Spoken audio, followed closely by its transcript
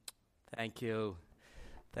Thank you.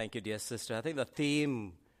 Thank you, dear sister. I think the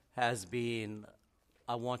theme has been,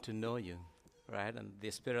 I want to know you, right? And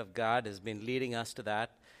the Spirit of God has been leading us to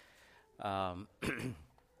that, that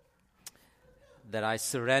I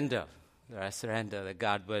surrender, that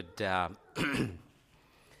God would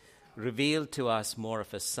reveal to us more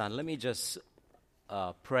of His Son. Let me just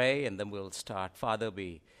pray, and then we'll start. Father,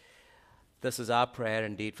 this is our prayer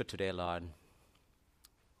indeed for today, Lord,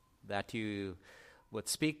 that you would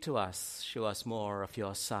speak to us, show us more of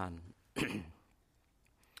your Son.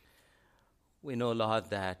 We know, Lord,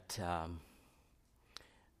 that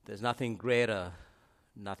there's nothing greater,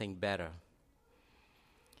 nothing better.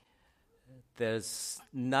 There's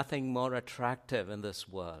nothing more attractive in this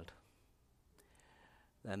world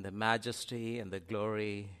than the majesty and the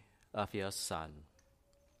glory of your Son.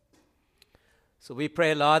 So we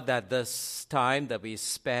pray, Lord, that this time that we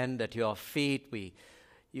spend at your feet,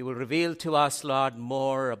 you will reveal to us, Lord,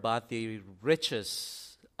 more about the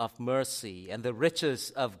riches of mercy and the riches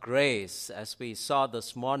of grace, as we saw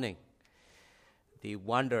this morning, the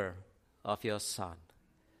wonder of your Son.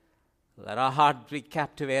 Let our heart be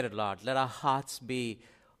captivated, Lord. Let our hearts be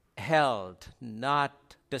held,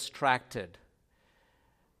 not distracted,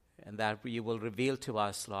 and that you will reveal to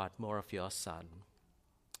us, Lord, more of your Son.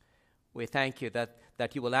 We thank you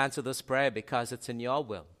that you will answer this prayer because it's in your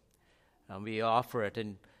will. And we offer it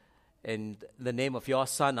in the name of your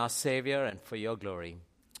Son, our Savior, and for your glory.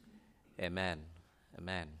 Amen.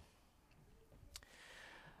 Amen.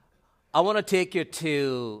 I want to take you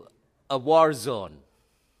to a war zone,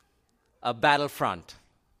 a battlefront.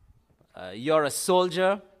 You're a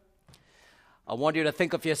soldier. I want you to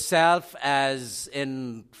think of yourself as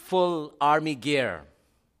in full army gear.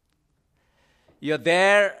 You're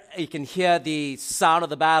there, you can hear the sound of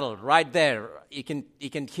the battle right there. You can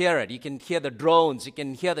hear it. You can hear the drones, you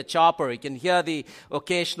can hear the chopper, you can hear the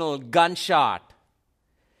occasional gunshot.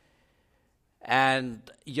 And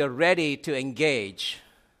you're ready to engage.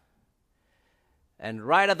 And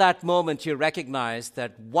right at that moment, you recognize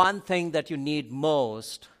that one thing that you need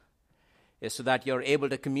most is so that you're able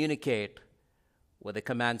to communicate with the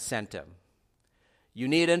command center. You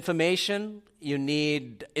need information, you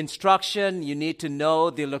need instruction, you need to know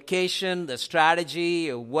the location, the strategy,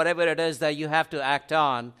 or whatever it is that you have to act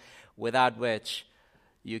on, without which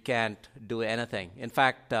you can't do anything. In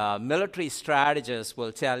fact, military strategists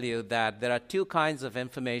will tell you that there are two kinds of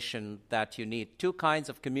information that you need, two kinds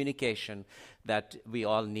of communication that we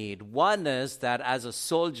all need. One is that as a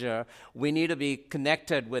soldier, we need to be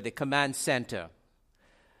connected with the command center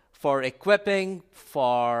for equipping,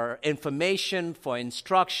 for information, for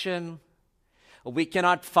instruction. We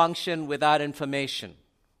cannot function without information.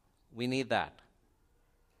 We need that.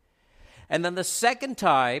 And then the second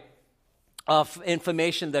type of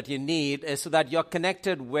information that you need is so that you're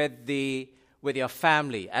connected with your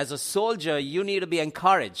family. As a soldier, you need to be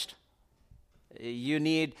encouraged. You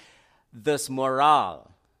need this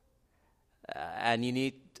morale, and you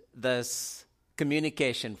need this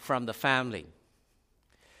communication from the family.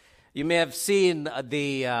 You may have seen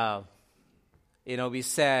we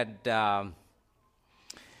said, can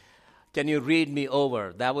you read me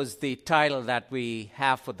over? That was the title that we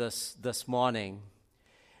have for this morning.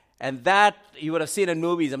 And that you would have seen in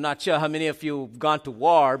movies. I'm not sure how many of you have gone to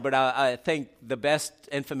war, but I think the best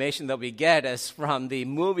information that we get is from the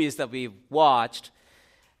movies that we've watched.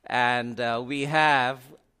 And we have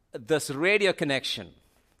this radio connection.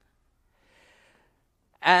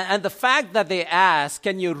 And the fact that they ask,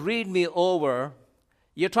 can you read me over,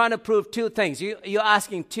 you're trying to prove two things. You're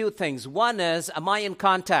asking two things. One is, am I in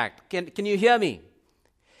contact? Can you hear me?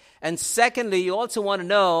 And secondly, you also want to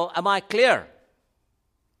know, am I clear?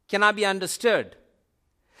 Can I be understood?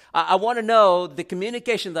 I want to know the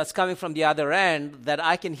communication that's coming from the other end that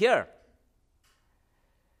I can hear.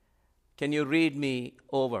 Can you read me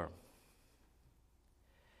over?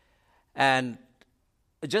 And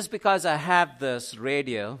just because I have this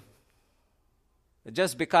radio,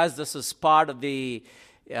 just because this is part of the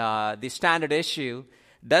standard issue,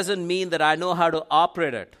 doesn't mean that I know how to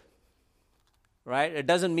operate it, right? It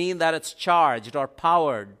doesn't mean that it's charged or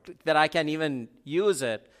powered, that I can even use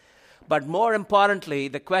it. But more importantly,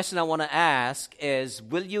 the question I want to ask is,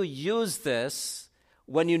 will you use this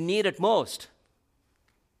when you need it most?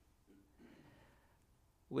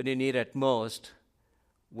 When you need it most,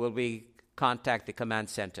 will we contact the command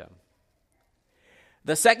center?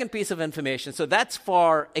 The second piece of information, so that's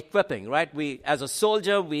for equipping, right? As a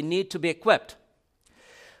soldier, we need to be equipped.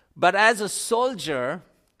 But as a soldier,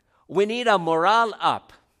 we need our morale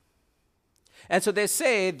up. And so they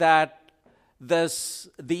say that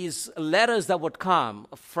these letters that would come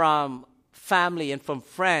from family and from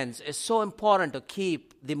friends is so important to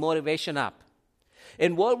keep the motivation up.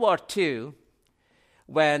 In World War II,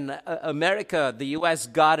 when America, the U.S.,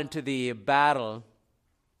 got into the battle,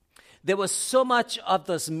 there was so much of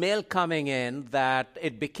this mail coming in that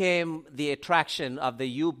it became the attraction of the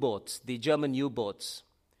U-boats, the German U-boats.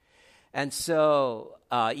 And so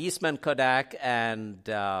Eastman Kodak and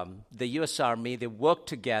the U.S. Army, they worked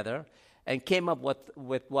together and came up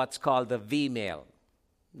with what's called the V-mail.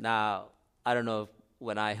 Now, I don't know,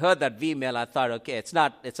 when I heard that V-mail, I thought, okay, it's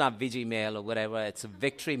not VG mail or whatever, it's a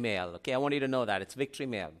victory mail. Okay, I want you to know that, it's victory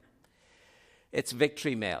mail. It's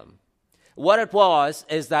victory mail. What it was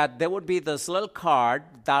is that there would be this little card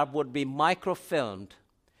that would be microfilmed,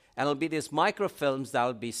 and it'll be these microfilms that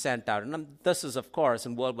will be sent out. And this is, of course,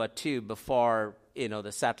 in World War II, before,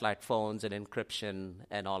 the satellite phones and encryption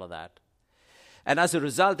and all of that. And as a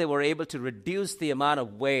result, they were able to reduce the amount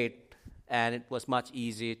of weight, and it was much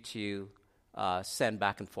easier to send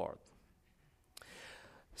back and forth.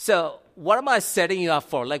 So what am I setting you up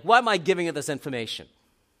for? Like, why am I giving you this information?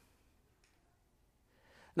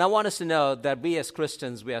 Now, I want us to know that we as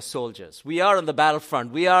Christians, we are soldiers. We are on the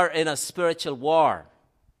battlefront. We are in a spiritual war.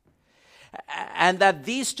 And that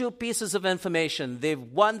these two pieces of information, the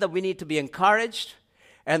one that we need to be encouraged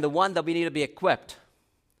and the one that we need to be equipped,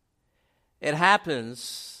 it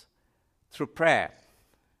happens through prayer.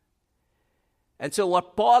 And so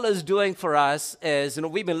what Paul is doing for us is,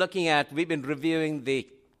 we've been reviewing the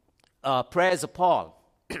prayers of Paul.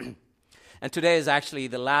 And today is actually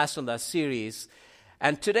the last on that series.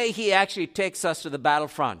 And today he actually takes us to the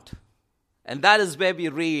battlefront. And that is where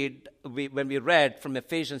when we read from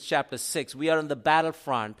Ephesians chapter 6, we are on the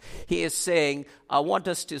battlefront. He is saying, I want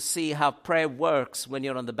us to see how prayer works when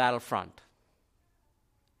you're on the battlefront.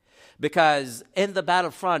 Because in the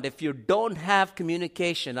battlefront, if you don't have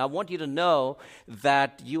communication, I want you to know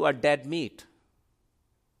that you are dead meat.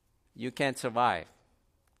 You can't survive.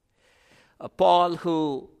 Paul,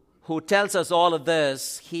 who tells us all of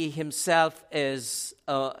this, he himself is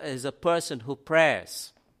a person who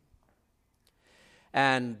prays.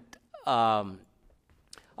 And it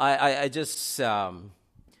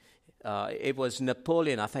was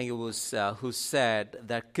Napoleon, I think it was, who said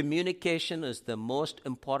that communication is the most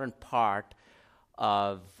important part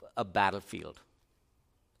of a battlefield.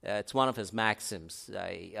 It's one of his maxims.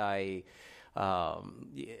 The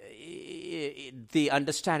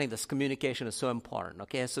understanding this communication is so important.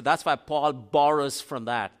 Okay, so that's why Paul borrows from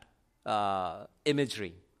that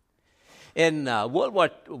imagery. In World War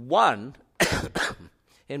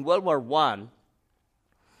I,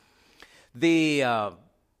 the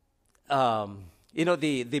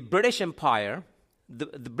British Empire,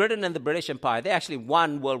 the Britain and the British Empire, they actually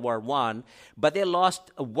won World War I, but they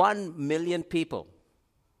lost 1 million people.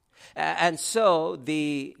 And so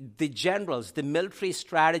the generals, the military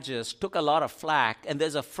strategists took a lot of flack, and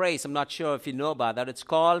there's a phrase, I'm not sure if you know about that, it's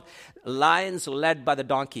called lions led by the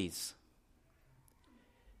donkeys.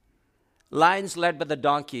 Lions led by the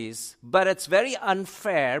donkeys, but it's very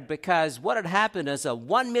unfair because what had happened is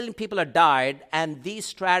 1 million people had died, and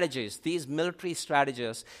these military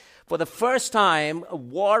strategists, for the first time, a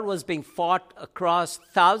war was being fought across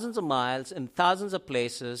thousands of miles in thousands of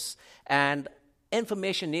places, and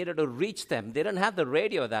information needed to reach them. They didn't have the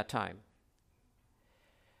radio at that time.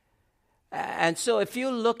 And so if you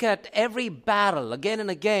look at every battle again and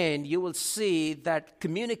again, you will see that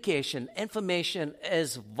communication, information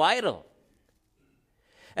is vital.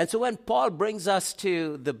 And so when Paul brings us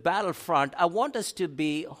to the battlefront, I want us to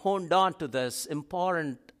be honed on to this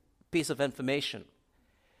important piece of information.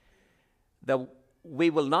 That we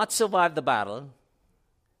will not survive the battle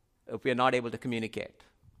if we are not able to communicate.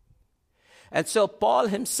 And so Paul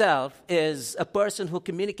himself is a person who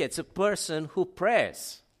communicates, a person who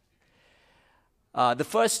prays. The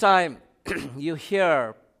first time you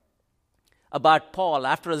hear about Paul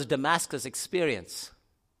after his Damascus experience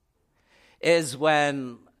is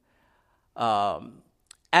when Ananias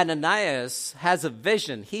has a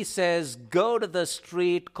vision. He says, go to the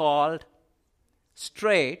street called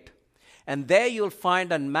Straight, and there you'll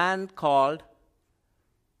find a man called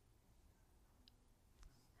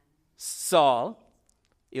Saul.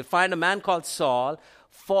 You'll find a man called Saul,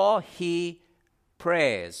 for he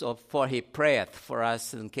prays, or for he prayeth for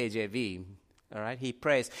us in KJV. All right, he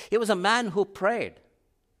prays. He was a man who prayed.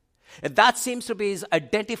 And that seems to be his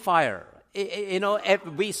identifier.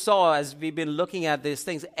 We saw, as we've been looking at these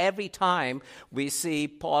things, every time we see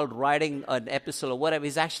Paul writing an epistle or whatever,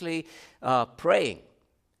 he's actually praying.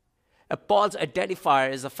 Paul's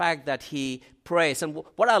identifier is the fact that he prays. And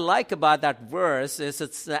what I like about that verse is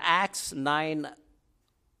it's Acts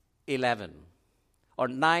 9:11. or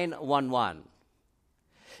 911.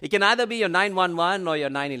 It can either be your 911 or your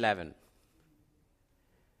 911.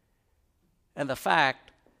 And the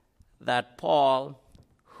fact that Paul,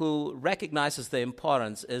 who recognizes the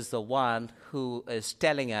importance, is the one who is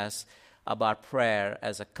telling us about prayer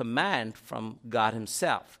as a command from God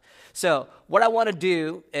himself. So what I want to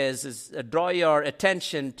do is draw your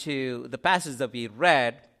attention to the passage that we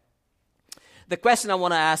read. The question I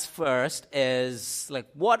want to ask first is,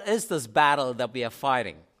 what is this battle that we are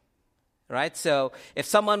fighting? Right? So if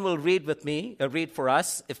someone will read with me, read for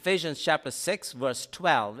us, Ephesians chapter 6, verse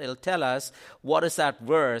 12, it'll tell us what is that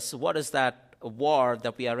verse, what is that war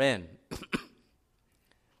that we are in.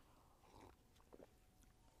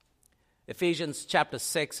 Ephesians chapter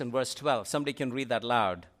 6 and verse 12. Somebody can read that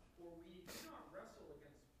loud. For we do not wrestle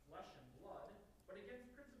against flesh and blood, but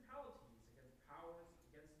against principalities, against powers,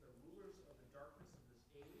 against the rulers of the darkness of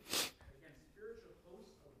this age, against spiritual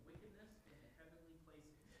hosts of wickedness in the heavenly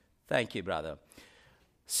places. Thank you, brother.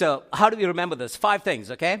 So how do we remember this? 5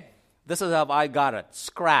 things, okay? This is how I got it.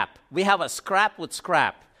 Scrap. We have a scrap with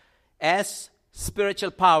scrap. S,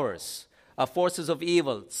 spiritual powers. Forces of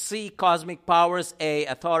evil. C, cosmic powers. A,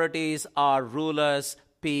 authorities. R, rulers.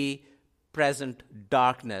 P, present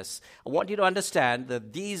darkness. I want you to understand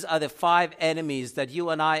that these are the 5 enemies that you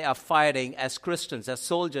and I are fighting as Christians, as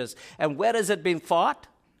soldiers. And where is it being fought?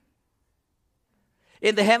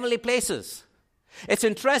 In the heavenly places. It's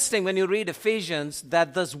interesting when you read Ephesians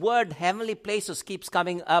that this word heavenly places keeps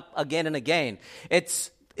coming up again and again. It's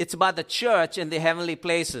about the church in the heavenly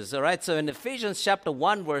places, all right? So in Ephesians chapter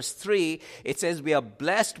 1, verse 3, it says we are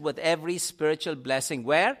blessed with every spiritual blessing.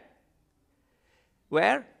 Where?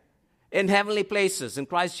 Where? In heavenly places, in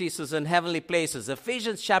Christ Jesus in heavenly places.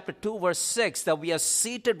 Ephesians chapter 2, verse 6, that we are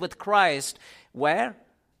seated with Christ. Where?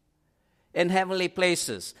 In heavenly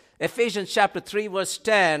places. Ephesians chapter 3, verse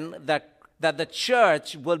 10, that the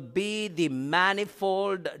church will be the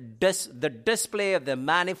manifold, the display of the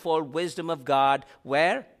manifold wisdom of God.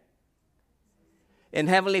 Where? In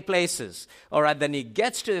heavenly places. All right, then he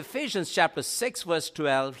gets to Ephesians chapter 6, verse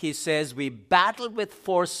 12. He says, we battle with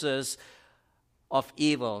forces of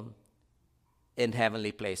evil in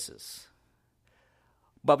heavenly places.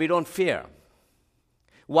 But we don't fear.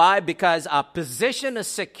 Why? Because our position is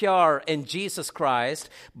secure in Jesus Christ,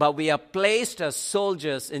 but we are placed as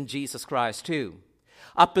soldiers in Jesus Christ too.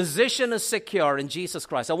 Our position is secure in Jesus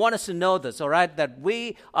Christ. I want us to know this, all right, that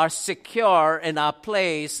we are secure in our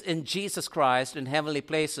place in Jesus Christ in heavenly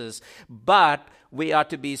places, but we are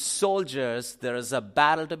to be soldiers. There is a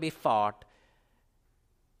battle to be fought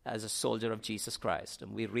as a soldier of Jesus Christ,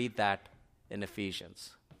 and we read that in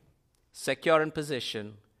Ephesians. Secure in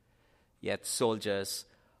position, yet soldiers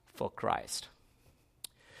for Christ.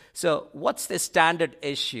 So what's the standard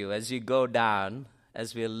issue as you go down,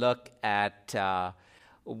 as we look at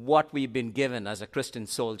what we've been given as a Christian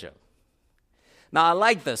soldier? Now, I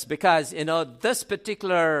like this because, this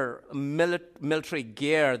particular military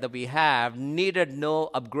gear that we have needed no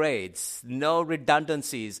upgrades, no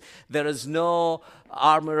redundancies. There is no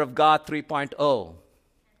Armor of God 3.0.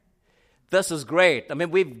 This is great. I mean,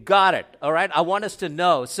 we've got it, all right? I want us to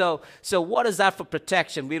know. So what is that for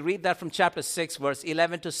protection? We read that from chapter 6, verse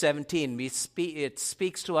 11 to 17. It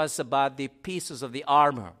speaks to us about the pieces of the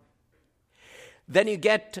armor. Then you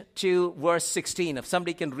get to verse 16. If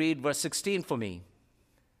somebody can read verse 16 for me.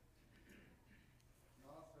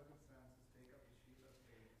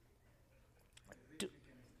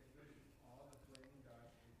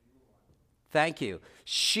 Thank you.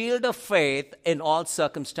 Shield of faith in all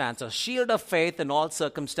circumstances. Shield of faith in all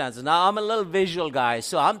circumstances. Now, I'm a little visual guy,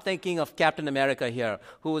 so I'm thinking of Captain America here,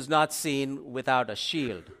 who is not seen without a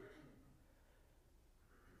shield.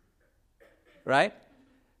 Right?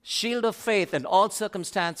 Shield of faith in all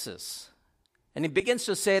circumstances. And he begins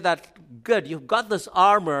to say that, good, you've got this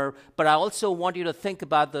armor, but I also want you to think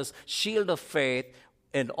about this shield of faith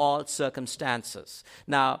in all circumstances.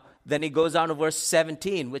 Now, then he goes down to verse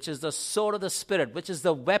 17, which is the sword of the Spirit, which is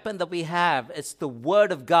the weapon that we have. It's the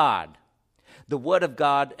Word of God. The Word of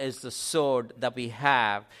God is the sword that we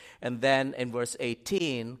have. And then in verse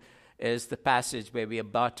 18 is the passage where we're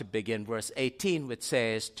about to begin. Verse 18, which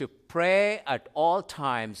says, to pray at all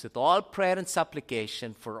times with all prayer and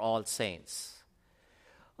supplication for all saints.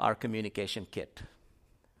 Our communication kit.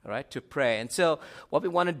 All right, to pray. And so what we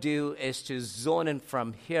want to do is to zone in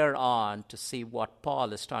from here on to see what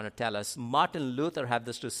Paul is trying to tell us. Martin Luther had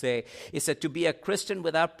this to say. He said, to be a Christian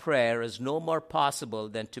without prayer is no more possible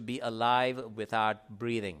than to be alive without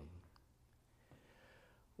breathing.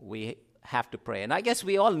 We have to pray. And I guess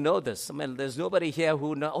we all know this. I mean, there's nobody here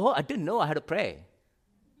who knows, I didn't know how to pray.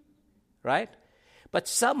 Right? But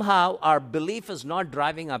somehow our belief is not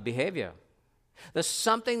driving our behavior. There's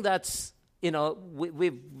something that's,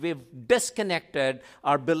 we've disconnected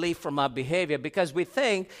our belief from our behavior because we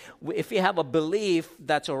think if we have a belief,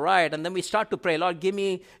 that's all right. And then we start to pray, Lord, give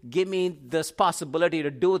me this possibility to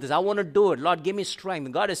do this. I want to do it. Lord, give me strength.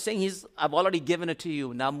 And God is saying, I've already given it to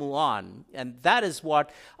you. Now move on. And that is what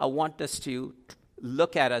I want us to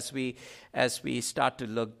look at as we start to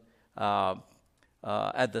look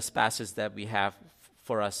at this passage that we have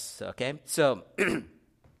for us. Okay? So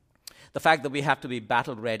the fact that we have to be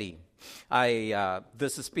battle ready.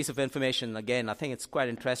 This is a piece of information, again, I think it's quite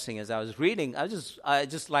interesting. As I was reading, I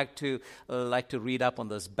just like to read up on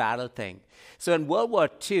this battle thing. So in World War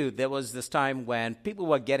II, there was this time when people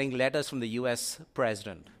were getting letters from the U.S.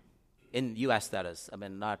 president. In U.S., that is. I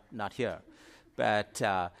mean, not here. But,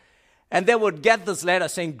 and they would get this letter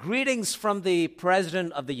saying, greetings from the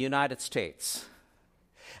President of the United States.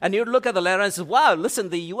 And you'd look at the letter and say, wow, listen,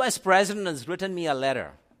 the U.S. president has written me a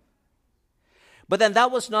letter. But then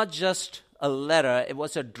that was not just a letter, it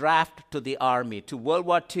was a draft to the army, to World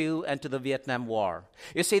War II and to the Vietnam War.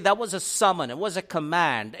 You see, that was a summon, it was a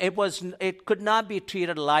command. It could not be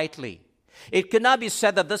treated lightly. It could not be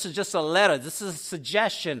said that this is just a letter, this is a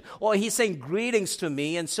suggestion, or he's saying greetings to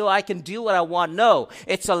me and so I can do what I want. No,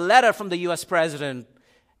 it's a letter from the U.S. president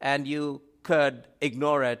and you could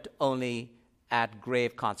ignore it only at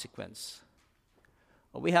grave consequence.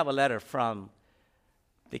 Well, we have a letter from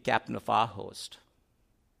the captain of our host,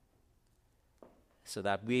 so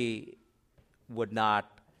that we would not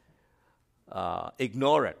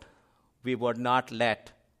ignore it. We would not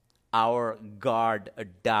let our guard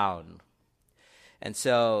down. And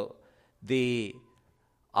so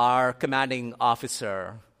our commanding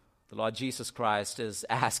officer, the Lord Jesus Christ, is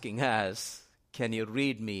asking us, can you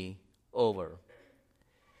read me over?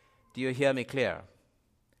 Do you hear me clear?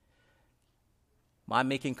 Am I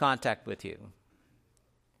making contact with you?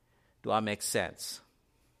 Do I make sense?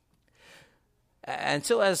 And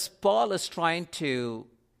so as Paul is trying to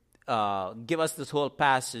give us this whole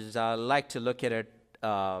passage, I like to look at it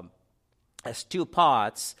as two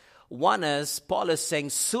parts. One is, Paul is saying,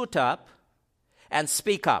 suit up and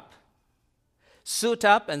speak up. Suit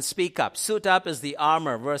up and speak up. Suit up is the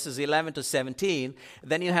armor, verses 11 to 17.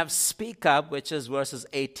 Then you have speak up, which is verses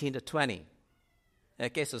 18 to 20.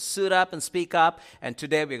 Okay, so suit up and speak up. And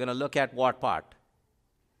today we're going to look at what part?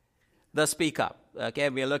 The speak up. Okay,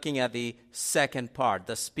 we are looking at the second part,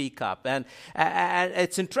 the speak up. And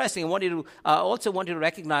it's interesting. I also want you to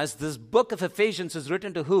recognize this book of Ephesians is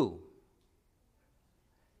written to who?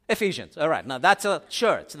 Ephesians. All right. Now, that's a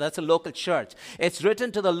church. That's a local church. It's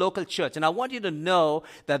written to the local church. And I want you to know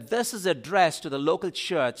that this is addressed to the local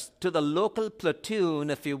church, to the local platoon,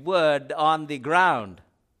 if you would, on the ground.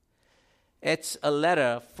 It's a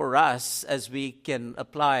letter for us as we can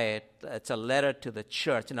apply it. It's a letter to the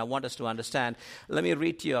church, and I want us to understand. Let me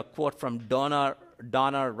read to you a quote from Donna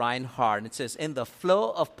Reinhardt. It says, in the flow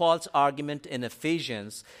of Paul's argument in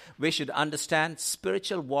Ephesians, we should understand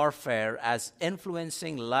spiritual warfare as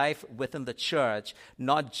influencing life within the church,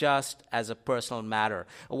 not just as a personal matter.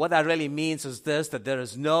 What that really means is this, that there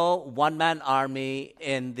is no one-man army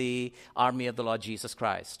in the army of the Lord Jesus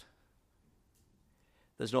Christ.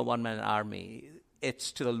 There's no one-man army.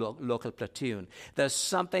 It's to the local platoon. There's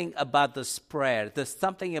something about this prayer. There's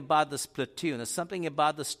something about this platoon. There's something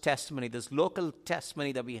about this testimony, this local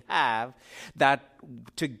testimony that we have, that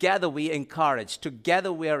together we encourage,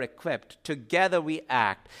 together we are equipped, together we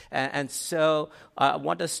act. And so I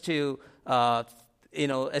want us to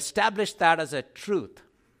establish that as a truth.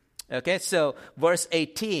 Okay, so verse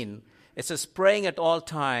 18, it says, praying at all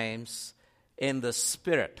times in the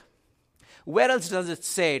Spirit. Where else does it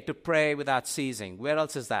say to pray without ceasing? Where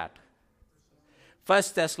else is that? 1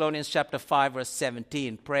 Thessalonians chapter 5, verse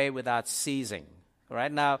 17, pray without ceasing.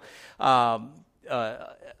 Right now, how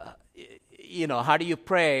do you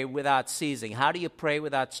pray without ceasing? How do you pray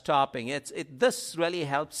without stopping? This really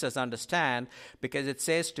helps us understand, because it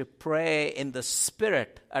says to pray in the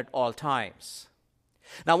Spirit at all times.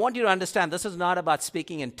 Now, I want you to understand, this is not about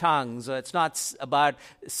speaking in tongues, or it's not about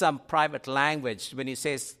some private language. When he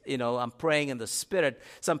says, I'm praying in the Spirit,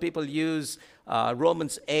 some people use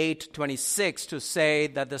Romans 8:26 to say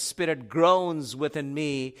that the Spirit groans within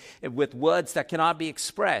me with words that cannot be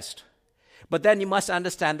expressed. But then you must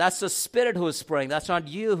understand, that's the Spirit who is praying. That's not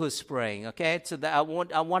you who's praying, okay? So I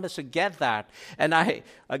want us to get that. And I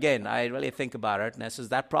really think about it, and I says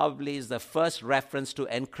that probably is the first reference to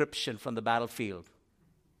encryption from the battlefield.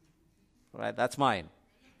 All right, that's mine.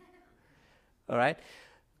 All right?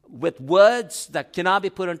 With words that cannot be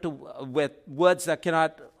put into,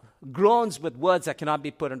 groans with words that cannot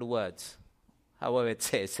be put into words. however it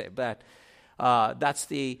says it. But that's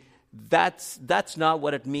not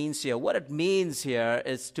what it means here. What it means here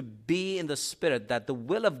is to be in the Spirit, that the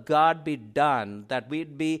will of God be done, that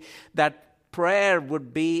prayer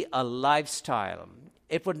would be a lifestyle.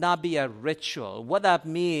 It would not be a ritual. What that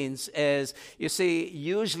means is, you see,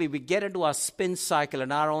 usually we get into our spin cycle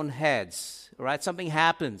in our own heads, right? Something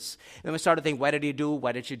happens. And then we start to think, why did he do?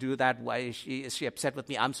 Why did she do that? Why is she upset with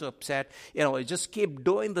me? I'm so upset. We just keep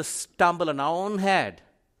doing the stumble in our own head.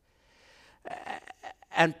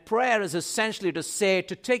 And prayer is essentially to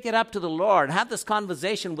take it up to the Lord, have this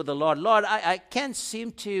conversation with the Lord. Lord, I can't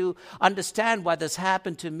seem to understand why this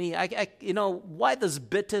happened to me. Why this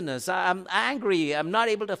bitterness? I'm angry. I'm not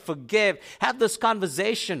able to forgive. Have this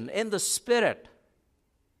conversation in the Spirit.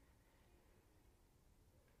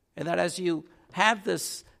 And that as you have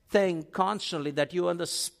this thing constantly, that you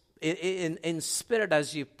in spirit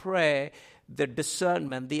as you pray, the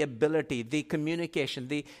discernment, the ability, the communication,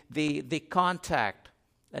 the contact.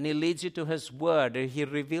 And he leads you to his word. He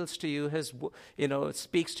reveals to you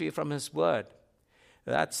speaks to you from his word.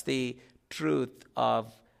 That's the truth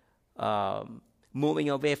of moving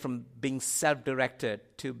away from being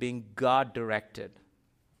self-directed to being God-directed.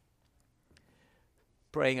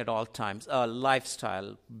 Praying at all times, a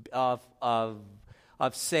lifestyle of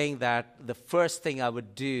saying that the first thing I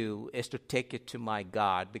would do is to take it to my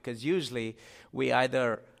God. Because usually we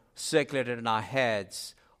either circulate it in our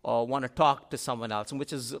heads or want to talk to someone else,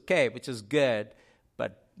 which is okay, which is good,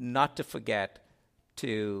 but not to forget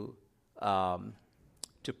to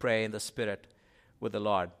pray in the Spirit with the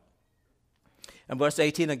Lord. And verse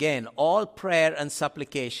 18 again, all prayer and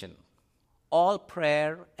supplication. All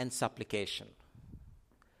prayer and supplication.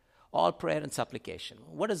 All prayer and supplication.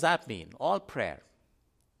 What does that mean? All prayer.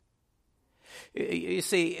 You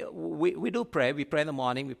see, we do pray. We pray in the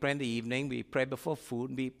morning. We pray in the evening. We pray before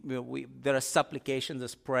food. There are supplications,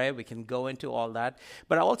 there's prayer. We can go into all that.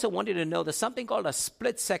 But I also want you to know there's something called a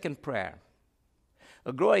split-second prayer.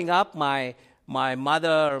 Growing up, my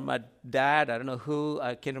mother or my dad, I don't know who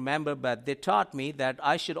I can remember, but they taught me that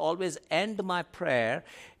I should always end my prayer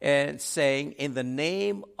and saying, in the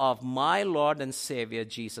name of my Lord and Savior,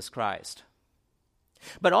 Jesus Christ.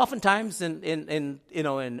 But oftentimes in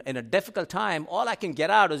a difficult time, all I can get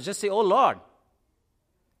out is just say, oh Lord.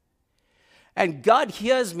 And God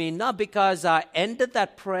hears me not because I ended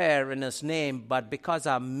that prayer in his name, but because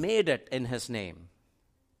I made it in his name.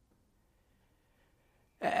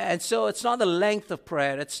 And so it's not the length of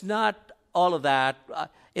prayer. It's not all of that.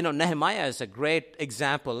 Nehemiah is a great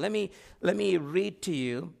example. Let me read to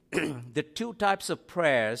you the two types of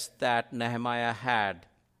prayers that Nehemiah had.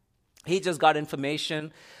 He just got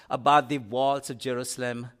information about the walls of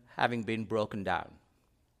Jerusalem having been broken down.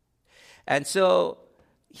 And so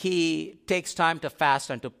he takes time to fast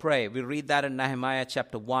and to pray. We read that in Nehemiah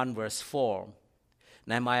chapter 1, verse 4.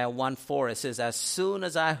 Nehemiah 1:4, it says, as soon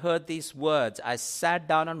as I heard these words, I sat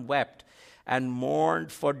down and wept and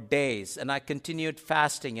mourned for days, and I continued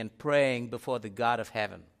fasting and praying before the God of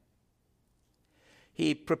heaven.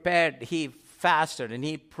 He fasted, and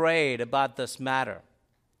he prayed about this matter.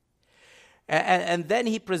 And then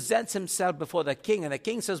he presents himself before the king, and the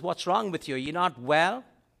king says, what's wrong with you? You're not well?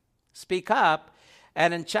 Speak up.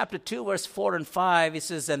 And in chapter 2, verse 4 and 5, he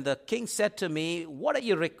says, and the king said to me, what are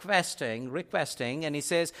you requesting? And he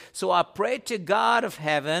says, so I prayed to God of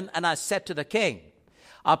heaven, and I said to the king.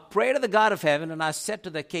 I prayed to the God of heaven, and I said to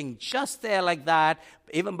the king, just there like that,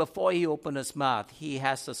 even before he opened his mouth, he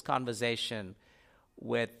has this conversation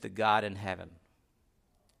with the God in heaven.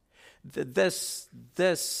 This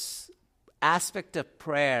aspect of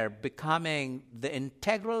prayer becoming the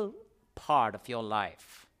integral part of your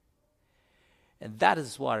life. And that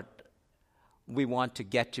is what we want to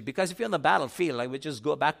get to. Because if you're on the battlefield, like we just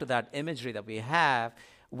go back to that imagery that we have,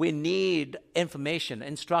 we need information,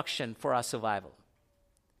 instruction for our survival.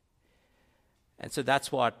 And so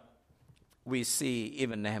that's what we see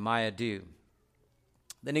even Nehemiah do.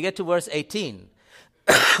 Then you get to verse 18.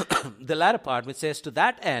 The latter part, which says, to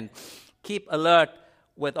that end, keep alert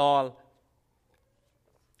with all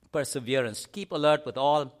perseverance. Keep alert with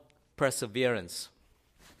all perseverance.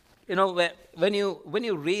 When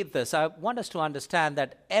you read this, I want us to understand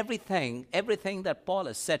that everything that Paul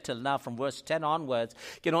has said till now from verse 10 onwards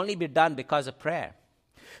can only be done because of prayer.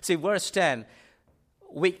 See, verse 10,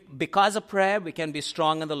 because of prayer, we can be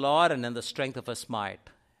strong in the Lord and in the strength of his might.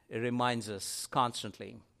 It reminds us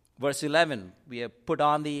constantly. Verse 11, we have put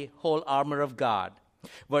on the whole armor of God.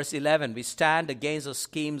 Verse 11, we stand against the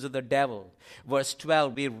schemes of the devil. Verse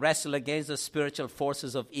 12, we wrestle against the spiritual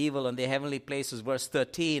forces of evil in the heavenly places. Verse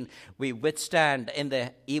 13, we withstand in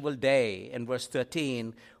the evil day. In verse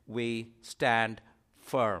 13, we stand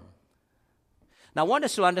firm. Now, I want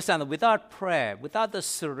us to understand that without prayer, without the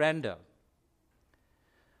surrender,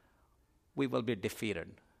 we will be defeated.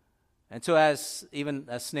 And so as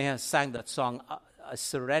Sneha sang that song,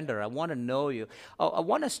 Surrender, I want to know you. I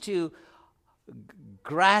want us to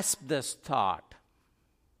grasp this thought.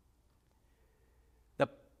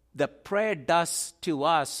 The prayer does to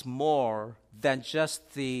us more than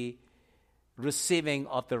just the receiving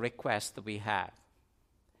of the request that we have.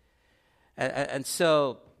 And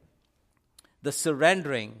so the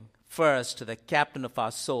surrendering first to the captain of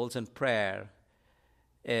our souls in prayer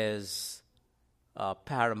is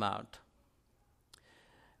paramount.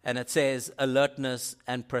 And it says alertness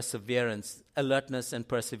and perseverance. Alertness and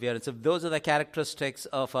perseverance. If those are the characteristics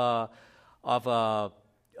of a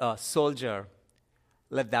soldier,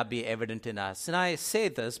 let that be evident in us. And I say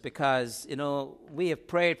this because, we have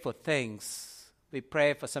prayed for things. We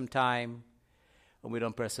pray for some time, and we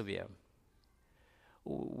don't persevere.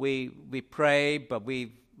 We pray, but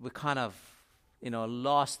we kind of,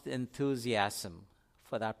 lost enthusiasm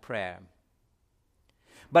for that prayer.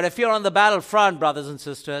 But if you're on the battlefront, brothers and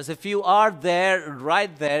sisters, if you are there,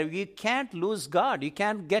 right there, you can't lose guard. You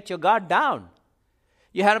can't get your guard down.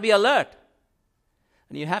 You have to be alert.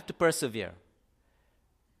 And you have to persevere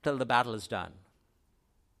till the battle is done.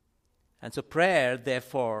 And so prayer,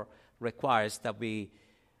 therefore, requires that we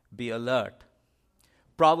be alert.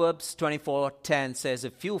 Proverbs 24:10 says,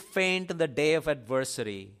 if you faint in the day of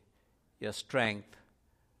adversity, your strength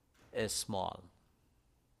is small.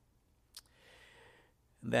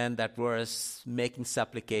 Then that verse, making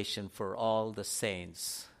supplication for all the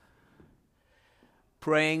saints.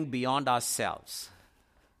 Praying beyond ourselves.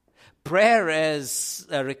 Prayer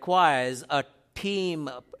requires a team.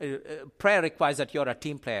 Prayer requires that you're a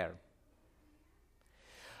team player.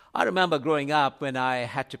 I remember growing up when I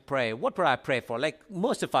had to pray. What would I pray for? Like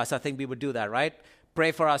most of us, I think we would do that, right?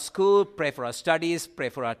 Pray for our school, pray for our studies, pray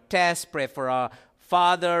for our tests, pray for our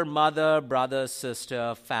father, mother, brother,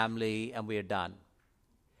 sister, family, and we're done.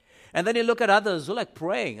 And then you look at others who like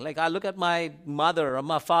praying. Like I look at my mother or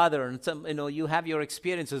my father, and some, you have your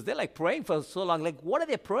experiences. They're like praying for so long. Like, what are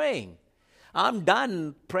they praying? I'm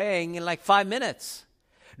done praying in like 5 minutes.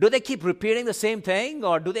 Do they keep repeating the same thing,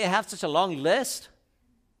 or do they have such a long list?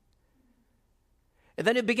 And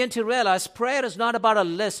then you begin to realize prayer is not about a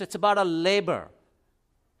list, it's about a labor.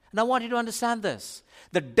 And I want you to understand this.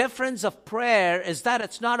 The difference of prayer is that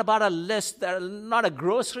it's not about a list, not a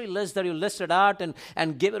grocery list that you listed out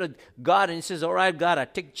and give it to God, and He says, all right, God,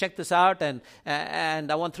 check this out, and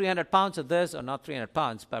I want 300 pounds of this, or not 300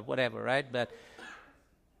 pounds, but whatever, right? But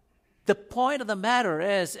the point of the matter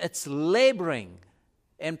is it's laboring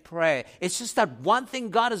in prayer. It's just that one thing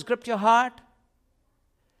God has gripped your heart.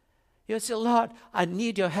 You say, Lord, I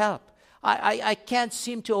need your help. I can't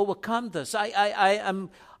seem to overcome this.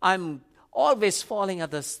 I'm always falling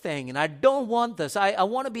at this thing, and I don't want this. I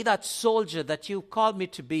want to be that soldier that you called me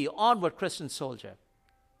to be, onward Christian soldier.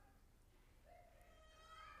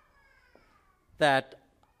 That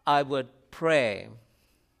I would pray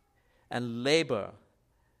and labor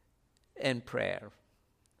in prayer.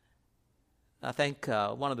 I think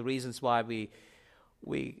one of the reasons why we've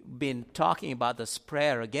been talking about this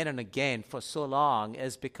prayer again and again for so long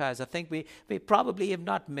is because I think we probably have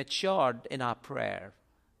not matured in our prayer.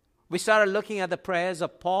 We started looking at the prayers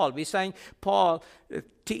of Paul. We're saying, Paul,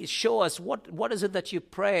 show us what is it that you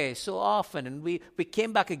pray so often. And we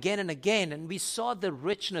came back again and again, and we saw the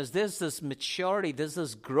richness. There's this maturity. There's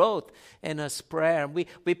this growth in his prayer. And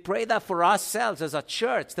we pray that for ourselves as a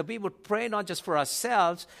church, that we would pray not just for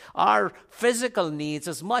ourselves, our physical needs,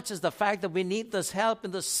 as much as the fact that we need this help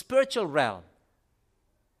in the spiritual realm.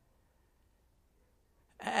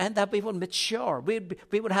 And that we would mature.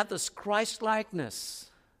 We would have this Christ-likeness.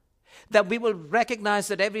 That we will recognize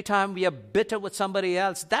that every time we are bitter with somebody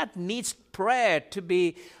else, that needs prayer to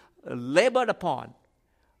be labored upon.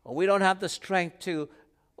 We don't have the strength to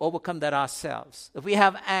overcome that ourselves. If we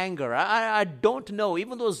have anger, I don't know,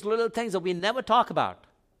 even those little things that we never talk about.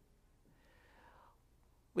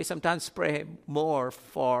 We sometimes pray more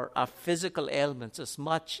for our physical ailments as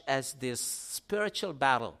much as this spiritual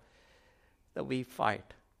battle that we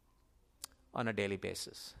fight on a daily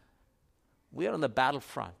basis. We are on the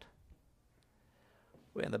battlefront.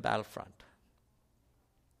 We're in the battlefront.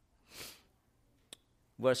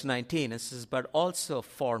 Verse 19, it says, but also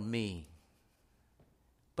for me.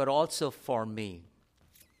 But also for me.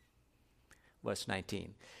 Verse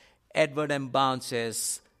 19. Edward M. Bound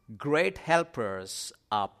says, great helpers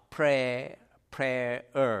are prayers,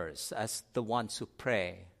 as the ones who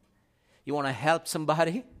pray. You want to help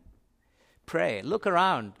somebody? Pray. Look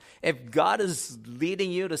around. If God is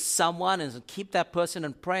leading you to someone, and keep that person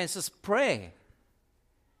in prayer, and says, pray.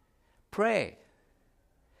 Pray.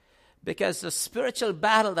 Because the spiritual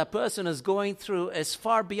battle that person is going through is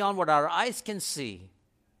far beyond what our eyes can see.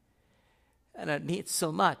 And it needs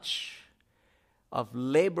so much of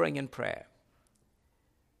laboring in prayer.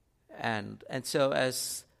 And so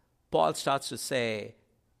as Paul starts to say,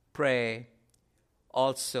 pray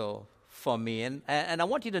also for me. And I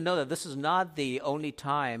want you to know that this is not the only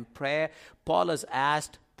time Paul has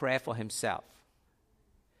asked prayer for himself.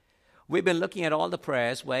 We've been looking at all the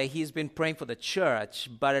prayers where he's been praying for the church,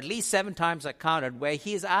 but at least 7 times I counted where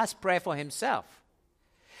he's asked prayer for himself.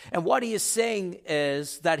 And what he is saying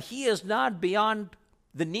is that he is not beyond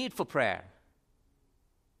the need for prayer.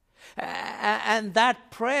 And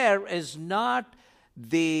that prayer is not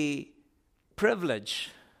the privilege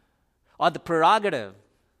or the prerogative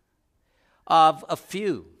of a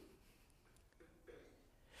few.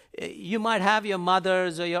 You might have your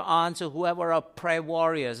mothers or your aunts or whoever are prayer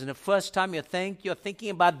warriors, and the first time you're thinking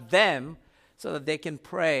about them so that they can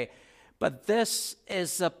pray. But this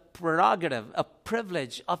is a prerogative, a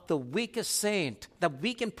privilege of the weakest saint, that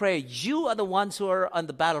we can pray. You are the ones who are on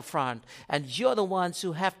the battlefront, and you're the ones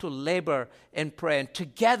who have to labor in prayer. And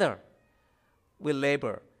together we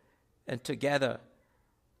labor, and together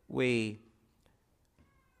we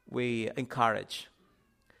encourage.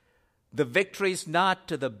 The victory is not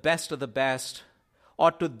to the best of the best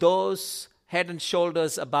or to those head and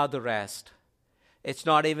shoulders above the rest. It's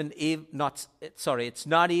not even to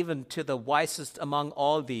the wisest among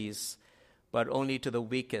all these, but only to the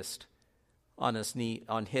weakest on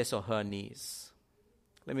his or her knees.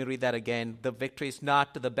 Let me read that again. The victory is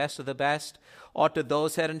not to the best of the best or to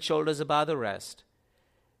those head and shoulders above the rest.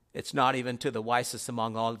 It's not even to the wisest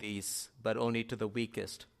among all these, but only to the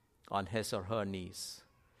weakest on his or her knees.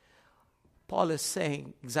 Paul is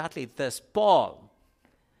saying exactly this. Paul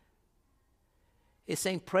is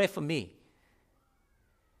saying, pray for me.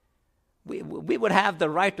 We would have the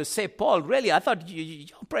right to say, Paul, really, I thought your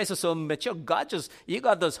prayers are so mature. You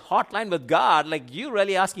got this hotline with God. Like, you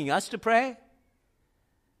really asking us to pray?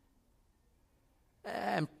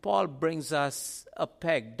 And Paul brings us a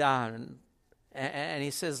peg down. And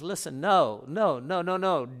he says, listen, no.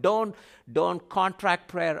 Don't contract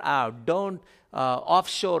prayer out. Don't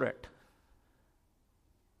offshore it.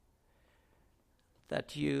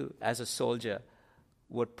 That you, as a soldier,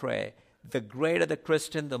 would pray. The greater the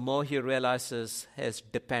Christian, the more he realizes his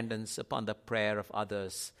dependence upon the prayer of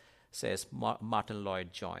others, says Martin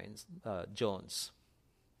Lloyd-Jones. A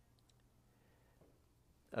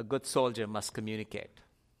good soldier must communicate.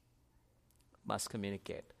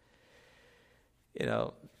 You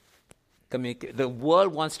know, communicate. The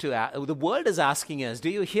world is asking us, do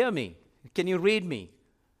you hear me? Can you read me?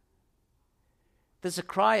 There's a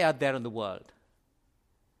cry out there in the world.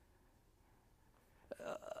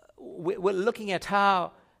 We're looking at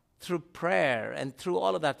how, through prayer and through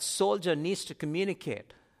all of that, soldier needs to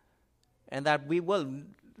communicate, and that we will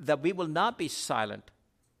not be silent.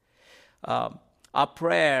 Our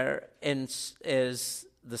prayer is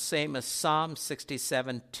the same as Psalm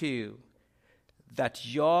 67:2, that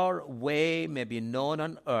your way may be known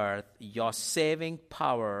on earth, your saving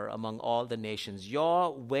power among all the nations.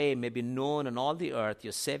 Your way may be known on all the earth,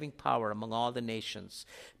 your saving power among all the nations,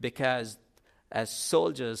 because as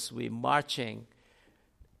soldiers, we're marching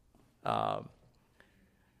to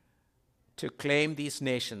claim these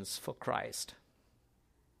nations for Christ.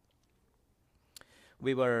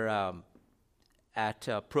 We were at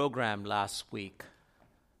a program last week,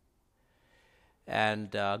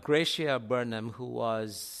 and Gracia Burnham, who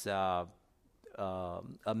was a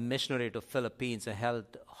missionary to the Philippines and held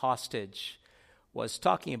hostage, was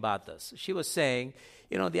talking about this. She was saying,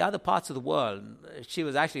 the other parts of the world, she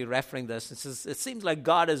was actually referring this. It seems like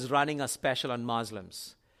God is running a special on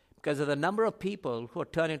Muslims because of the number of people who are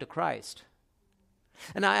turning to Christ.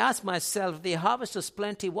 And I ask myself, the harvest is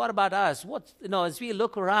plenty. What about us? As we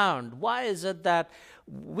look around, why is it that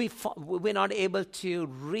we're not able to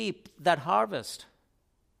reap that harvest?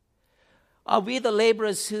 Are we the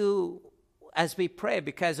laborers who, as we pray,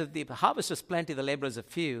 because of the harvest is plenty, the laborers are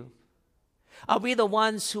few? Are we the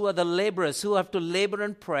ones who are the laborers, who have to labor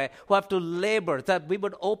in prayer, who have to labor, that we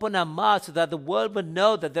would open our mouths so that the world would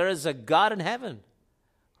know that there is a God in heaven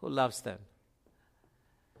who loves them?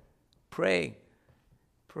 Praying.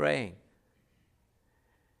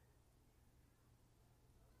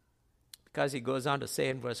 Because he goes on to say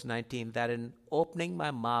in verse 19 that in opening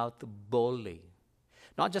my mouth boldly,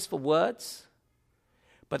 not just for words,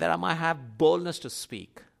 but that I might have boldness to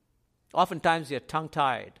speak. Oftentimes you're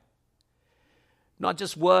tongue-tied. Not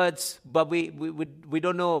just words, but we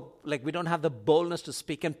don't know, like we don't have the boldness to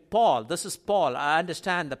speak. And Paul, this is Paul. I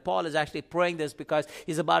understand that Paul is actually praying this because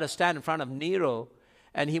he's about to stand in front of Nero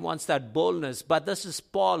and he wants that boldness. But this is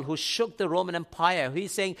Paul who shook the Roman Empire.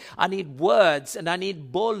 He's saying, I need words and I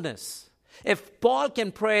need boldness. If Paul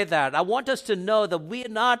can pray that, I want us to know that we're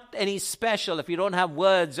not any special if we don't have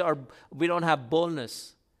words or we don't have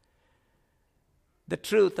boldness. The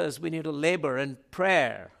truth is we need to labor in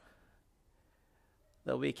prayer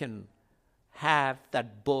that we can have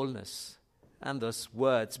that boldness and those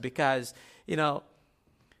words, because,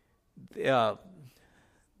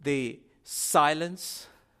 the silence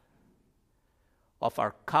of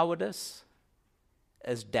our cowardice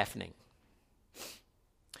is deafening.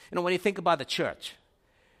 When you think about the church,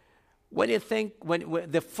 when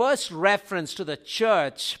the first reference to the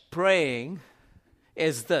church praying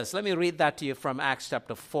is this. Let me read that to you from Acts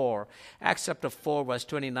chapter 4. Acts chapter 4, verse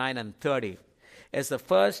 29 and 30 is the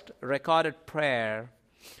first recorded prayer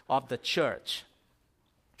of the church.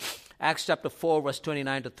 Acts chapter 4, verse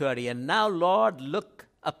 29 to 30. And now, Lord, look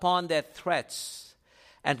upon their threats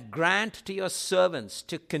and grant to your servants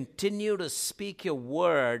to continue to speak your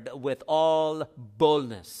word with all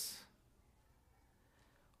boldness.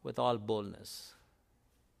 With all boldness.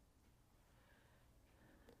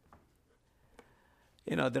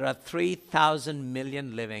 There are 3,000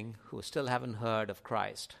 million living who still haven't heard of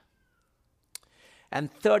Christ. And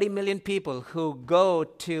 30 million people who go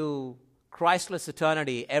to Christless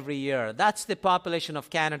eternity every year. That's the population of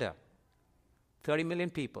Canada. 30 million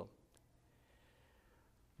people.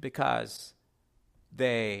 Because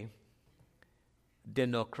they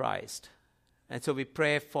didn't know Christ. And so we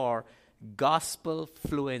pray for gospel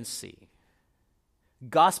fluency.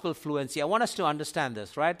 Gospel fluency. I want us to understand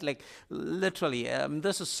this, right? Like, literally,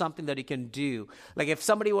 this is something that you can do. Like, if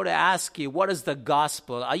somebody were to ask you, what is the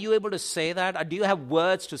gospel? Are you able to say that? Or do you have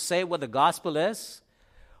words to say what the gospel is?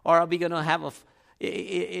 Or are we going to have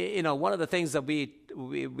one of the things that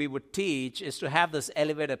we would teach is to have this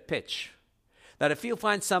elevator pitch. That if you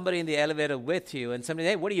find somebody in the elevator with you and somebody,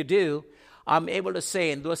 hey, what do you do? I'm able to say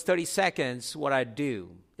in those 30 seconds what I do.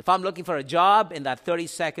 If I'm looking for a job, in that 30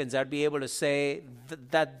 seconds, I'd be able to say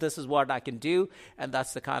that this is what I can do, and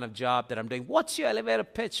that's the kind of job that I'm doing. What's your elevator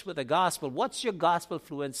pitch with the gospel? What's your gospel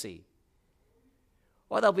fluency?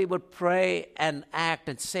 Or that we would pray and act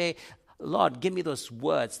and say, Lord, give me those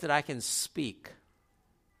words that I can speak.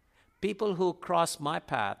 People who cross my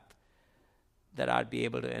path that I'd be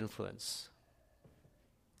able to influence.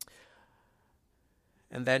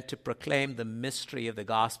 And then to proclaim the mystery of the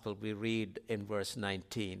gospel, we read in verse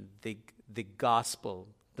 19, the gospel,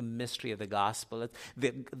 the mystery of the gospel.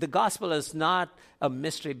 The gospel is not a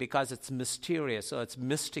mystery because it's mysterious or it's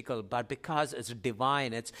mystical, but because it's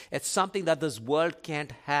divine. It's something that this world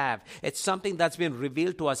can't have. It's something that's been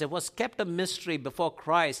revealed to us. It was kept a mystery before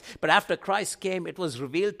Christ, but after Christ came, it was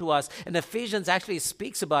revealed to us. And Ephesians actually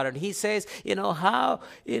speaks about it. He says, how,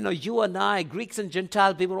 you and I, Greeks and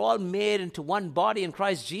Gentiles, we were all made into one body in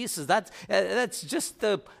Christ Jesus. That's just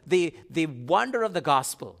the wonder of the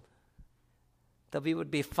gospel. That we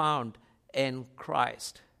would be found in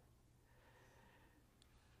Christ.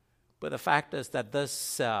 But the fact is that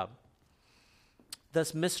this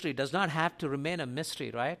mystery does not have to remain a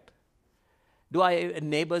mystery, right? Do our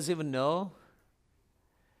neighbors even know?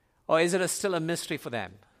 Or is it still a mystery for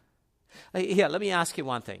them? Here, let me ask you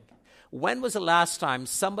one thing. When was the last time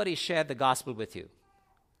somebody shared the gospel with you?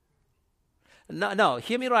 No,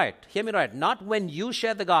 hear me right. Not when you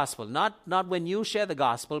share the gospel, not when you share the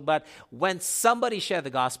gospel, but when somebody shared the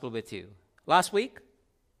gospel with you. Last week?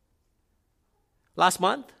 Last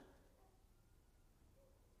month?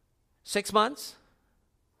 6 months?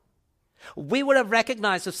 We would have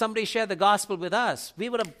recognized if somebody shared the gospel with us. We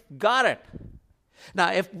would have got it.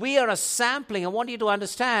 Now, if we are a sampling, I want you to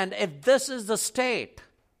understand, if this is the state,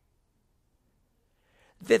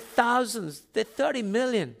 the thousands, the 30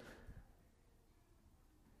 million,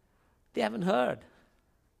 they haven't heard.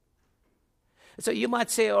 So you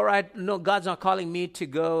might say, all right, no, God's not calling me to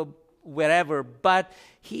go wherever, but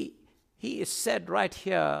He is said right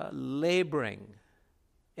here, laboring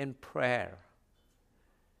in prayer.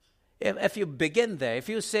 If you begin there, if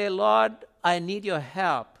you say, Lord, I need your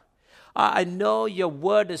help. I know your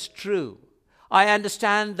word is true. I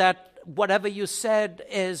understand that whatever you said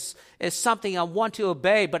is something I want to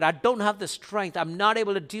obey, but I don't have the strength. I'm not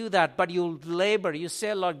able to do that, but you labor. You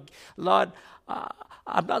say, Lord,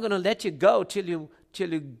 I'm not going to let you go till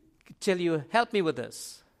you help me with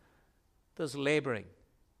this. There's laboring.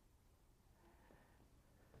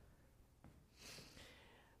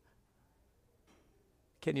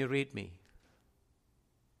 Can you read me?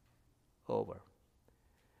 Over.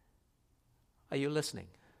 Are you listening?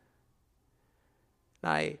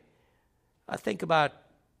 I think about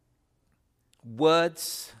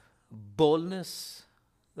words, boldness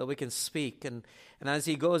that we can speak. And as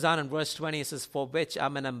he goes on in verse 20, he says, for which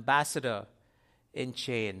I'm an ambassador in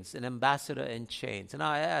chains, an ambassador in chains. And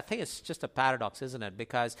I think it's just a paradox, isn't it?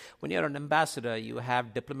 Because when you're an ambassador, you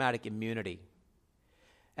have diplomatic immunity.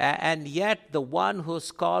 And yet the one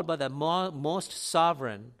who's called by the most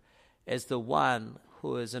sovereign is the one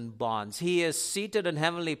who is in bonds. He is seated in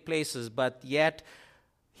heavenly places, but yet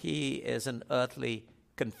he is in earthly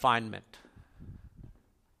confinement.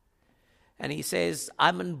 And he says,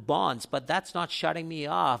 I'm in bonds, but that's not shutting me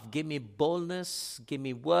off. Give me boldness, give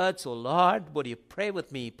me words, oh Lord, would you pray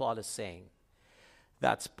with me, Paul is saying.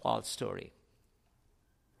 That's Paul's story.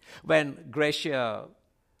 When Gracia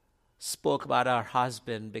spoke about her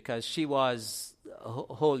husband, because she was a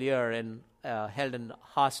whole year held in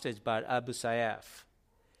hostage by Abu Sayyaf.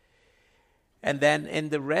 And then in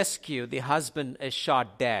the rescue, the husband is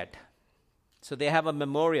shot dead. So they have a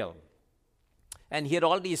memorial. And he had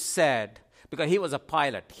already said, because he was a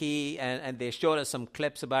pilot, and they showed us some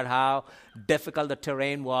clips about how difficult the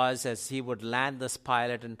terrain was as he would land this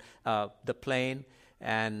pilot in the plane,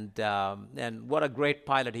 and what a great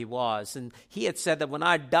pilot he was. And he had said that when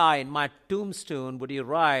I die, in my tombstone, would you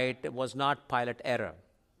write, it was not pilot error.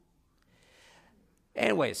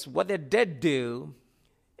 Anyways, what they did do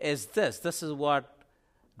is this. This is what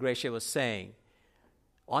Gracia was saying.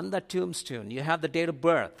 On the tombstone, you have the date of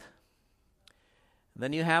birth.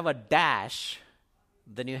 Then you have a dash.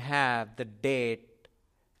 Then you have the date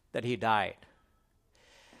that he died.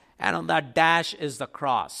 And on that dash is the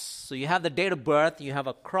cross. So you have the date of birth, you have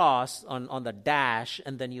a cross on the dash,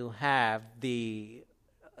 and then you have the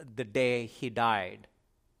day he died.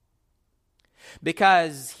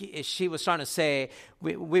 Because she was trying to say,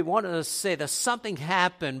 we wanted to say that something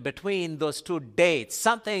happened between those two dates,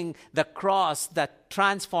 something, the cross that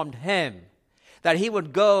transformed him, that he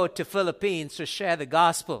would go to Philippines to share the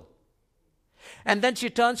gospel. And then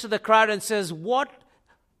she turns to the crowd and says, what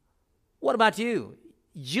about you?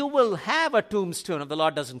 You will have a tombstone if the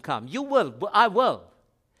Lord doesn't come. You will. I will.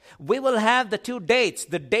 We will have the two dates,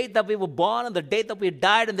 the date that we were born and the date that we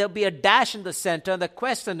died, and there'll be a dash in the center. And the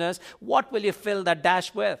question is, what will you fill that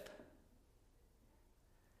dash with?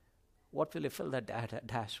 What will you fill that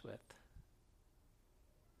dash with?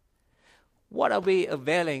 What are we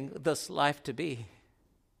availing this life to be?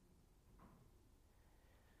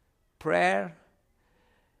 Prayer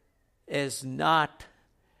is not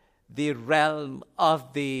the realm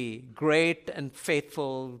of the great and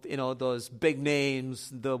faithful, those big names,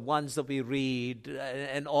 the ones that we read,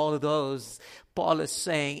 and all of those. Paul is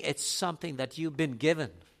saying it's something that you've been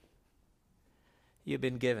given. You've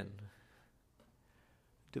been given.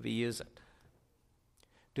 Do we use it?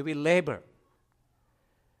 Do we labor?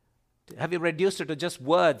 Have you reduced it to just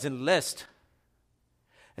words and list?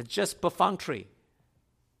 It's just perfunctory.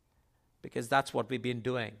 Because that's what we've been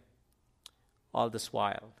doing all this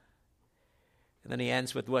while. And then he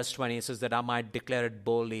ends with verse 20. He says that I might declare it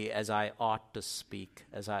boldly as I ought to speak,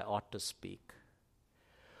 as I ought to speak.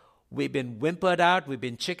 We've been whimpered out, we've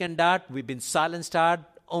been chickened out, we've been silenced out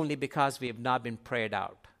only because we have not been prayed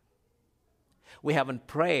out. We haven't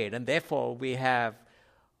prayed, and therefore we have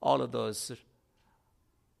all of those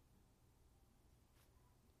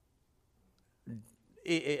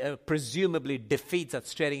presumably defeats that's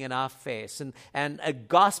staring in our face. And a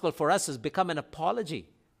gospel for us has become an apology.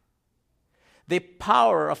 The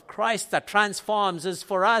power of Christ that transforms is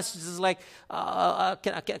for us. This is like, I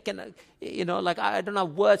don't have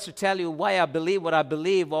words to tell you why I believe what I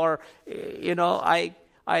believe, or, I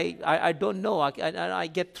don't know. I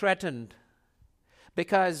get threatened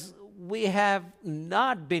because we have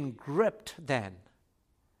not been gripped then.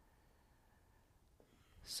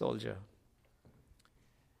 Soldier.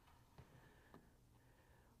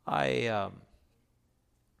 I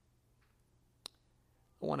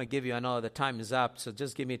want to give you, I know the time is up, so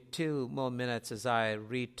just give me 2 more minutes as I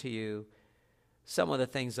read to you some of the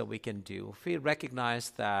things that we can do. If we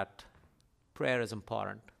recognize that prayer is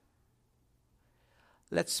important,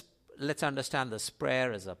 let's understand this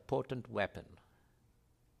prayer is a potent weapon.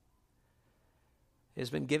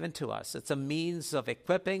 It's been given to us. It's a means of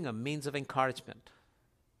equipping, a means of encouragement.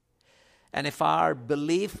 And if our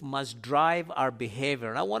belief must drive our behavior,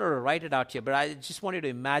 and I wanted to write it out here, but I just want you to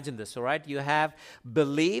imagine this, all right? You have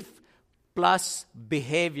belief plus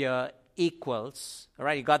behavior equals, all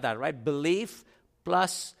right? You got that, right? Belief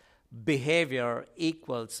plus behavior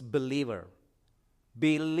equals believer.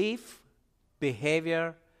 Belief,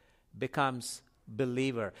 behavior becomes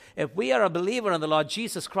believer. If we are a believer in the Lord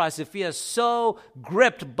Jesus Christ, if we are so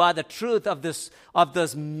gripped by the truth of this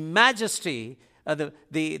majesty,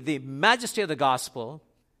 the majesty of the gospel,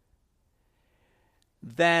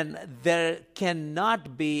 then there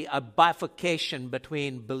cannot be a bifurcation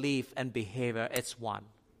between belief and behavior. It's one.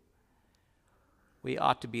 We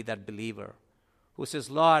ought to be that believer who says,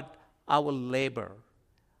 Lord, I will labor.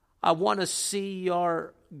 I want to see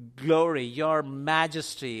your glory, your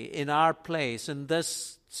majesty in our place, in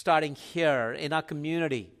this, starting here, in our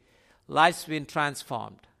community. Life's been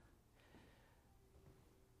transformed.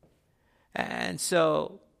 And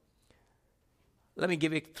so, let me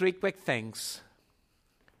give you 3 quick things,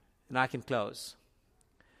 and I can close.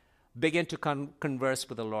 Begin to converse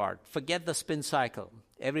with the Lord. Forget the spin cycle.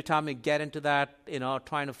 Every time you get into that,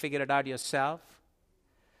 trying to figure it out yourself,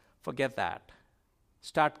 forget that.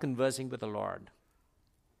 Start conversing with the Lord.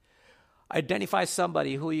 Identify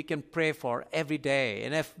somebody who you can pray for every day.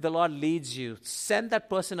 And if the Lord leads you, send that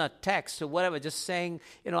person a text or whatever, just saying,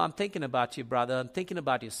 I'm thinking about you, brother. I'm thinking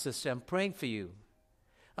about you, sister. I'm praying for you.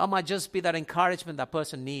 That might just be that encouragement that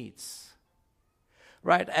person needs.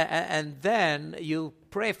 Right? And then you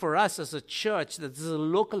pray for us as a church, that this is a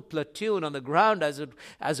local platoon on the ground, as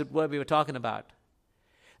it were, we were talking about.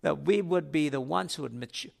 That we would be the ones who would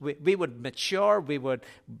mature, we would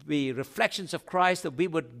be reflections of Christ, that we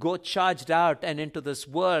would go charged out and into this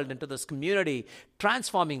world, into this community,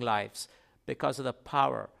 transforming lives because of the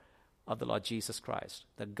power of the Lord Jesus Christ.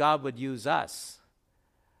 That God would use us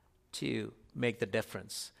to make the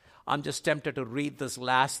difference. I'm just tempted to read this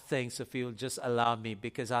last thing, so if you'll just allow me,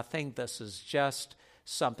 because I think this is just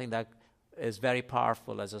something that is very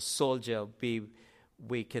powerful. As a soldier, we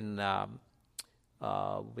can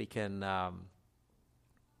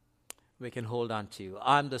hold on to.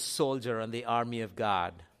 I'm the soldier in the army of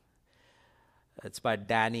God. It's by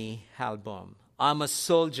Danny Halbom. I'm a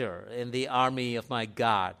soldier in the army of my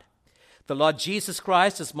God. The Lord Jesus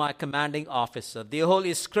Christ is my commanding officer. The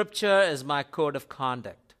Holy Scripture is my code of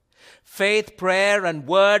conduct. Faith, prayer, and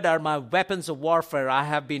word are my weapons of warfare. I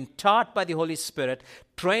have been taught by the Holy Spirit,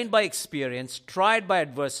 trained by experience, tried by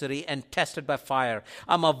adversity, and tested by fire.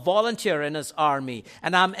 I'm a volunteer in His army,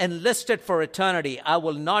 and I'm enlisted for eternity. I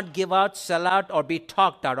will not give out, sell out, or be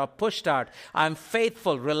talked out or pushed out. I'm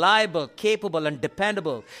faithful, reliable, capable, and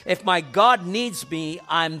dependable. If my God needs me,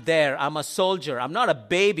 I'm there. I'm a soldier. I'm not a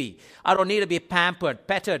baby. I don't need to be pampered,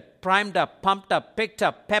 petted, primed up, pumped up, picked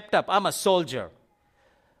up, pepped up. I'm a soldier.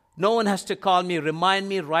 No one has to call me, remind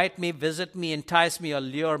me, write me, visit me, entice me, or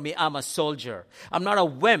lure me. I'm a soldier. I'm not a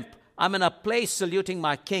wimp. I'm in a place saluting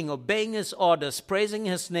my King, obeying His orders, praising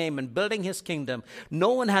His name, and building His kingdom.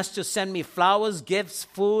 No one has to send me flowers, gifts,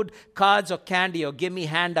 food, cards, or candy, or give me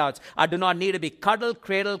handouts. I do not need to be cuddled,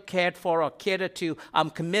 cradled, cared for, or catered to. I'm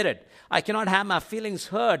committed. I cannot have my feelings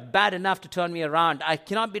hurt bad enough to turn me around. I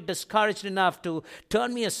cannot be discouraged enough to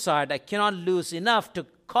turn me aside. I cannot lose enough to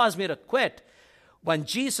cause me to quit. When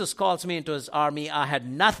Jesus calls me into His army, I had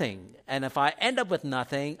nothing. And if I end up with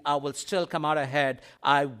nothing, I will still come out ahead.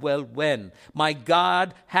 I will win. My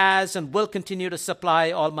God has and will continue to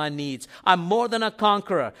supply all my needs. I'm more than a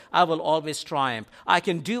conqueror. I will always triumph. I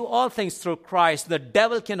can do all things through Christ. The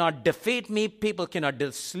devil cannot defeat me. People cannot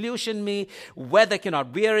disillusion me. Weather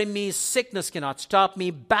cannot weary me. Sickness cannot stop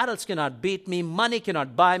me. Battles cannot beat me. Money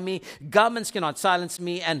cannot buy me. Governments cannot silence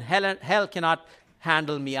me. And hell cannot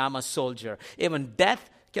handle me. I'm a soldier. Even death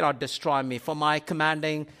cannot destroy me, for my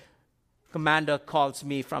commander calls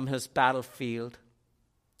me from his battlefield.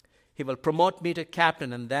 He will promote me to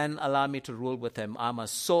captain and then allow me to rule with him. I'm a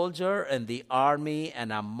soldier in the army,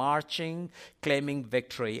 and I'm marching, claiming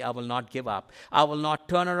victory. I will not give up. I will not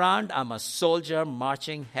turn around. I'm a soldier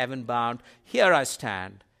marching heaven bound. Here I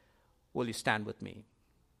stand. Will you stand with me?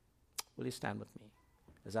 Will you stand with me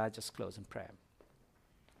as I just close in prayer?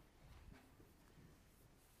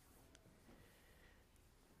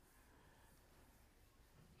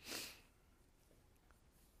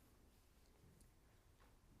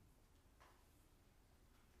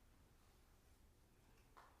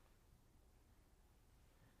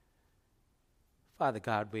 Father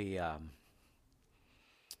God, we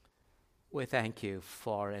thank you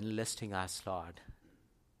for enlisting us, Lord,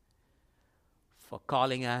 for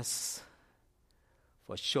calling us,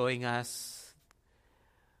 for showing us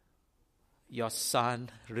your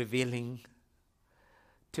Son, revealing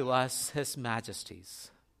to us His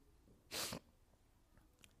majesties.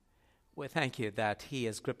 We thank you that He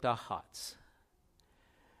has gripped our hearts.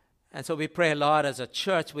 And so we pray, Lord, as a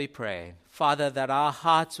church we pray, Father, that our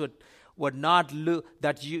hearts would not lose,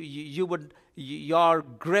 that you would your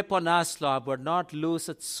grip on us, Lord, would not lose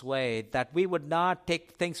its sway, that we would not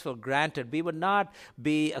take things for granted. We would not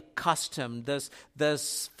be accustomed.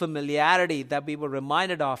 This familiarity that we were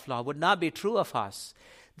reminded of, Lord, would not be true of us.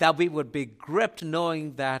 That we would be gripped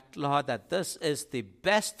knowing that, Lord, that this is the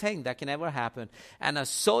best thing that can ever happen. And as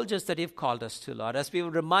soldiers that you've called us to, Lord, as we were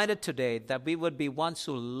reminded today, that we would be ones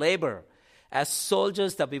who labor. As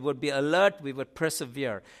soldiers, that we would be alert, we would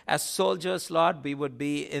persevere. As soldiers, Lord, we would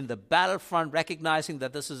be in the battlefront, recognizing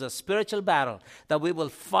that this is a spiritual battle, that we will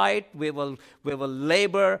fight, we will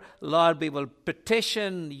labor, Lord, we will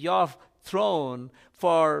petition your throne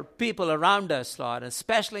for people around us, Lord,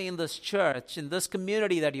 especially in this church, in this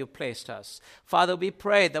community that you placed us. Father, we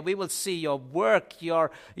pray that we will see your work, your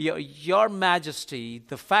majesty,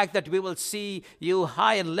 the fact that we will see you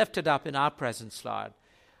high and lifted up in our presence, Lord,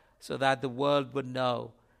 so that the world would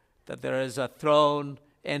know that there is a throne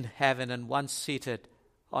in heaven and one seated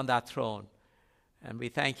on that throne. And we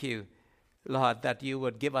thank you, Lord, that you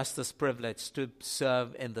would give us this privilege to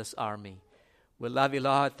serve in this army. We love you,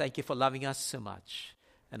 Lord. Thank you for loving us so much.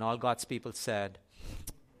 And all God's people said,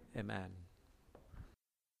 amen.